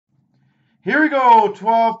Here we go.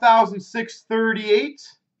 12,638.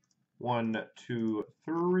 1, 2,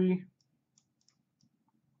 3.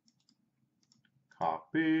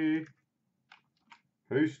 Copy.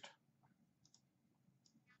 Paste.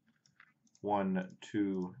 1,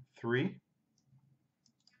 2, 3.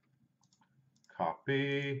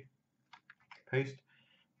 Copy. Paste.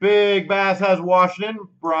 Big Bass has Washington.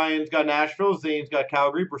 Brian's got Nashville. Zane's got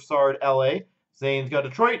Calgary. Broussard, LA. Zane's got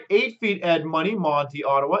Detroit. 8 feet Ed Money. Monty,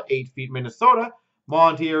 Ottawa. 8 feet Minnesota.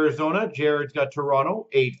 Monty, Arizona. Jared's got Toronto.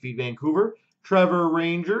 8 feet Vancouver. Trevor,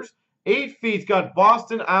 Rangers. 8 feet's got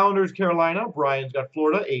Boston, Islanders, Carolina. Brian's got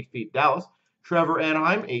Florida. 8 feet Dallas. Trevor,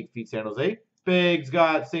 Anaheim. 8 feet San Jose. Big's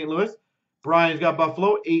got St. Louis. Brian's got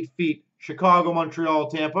Buffalo. 8 feet Chicago, Montreal,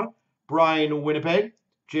 Tampa. Brian, Winnipeg.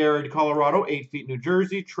 Jared, Colorado. 8 feet New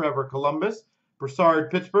Jersey. Trevor, Columbus. Broussard,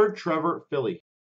 Pittsburgh. Trevor, Philly.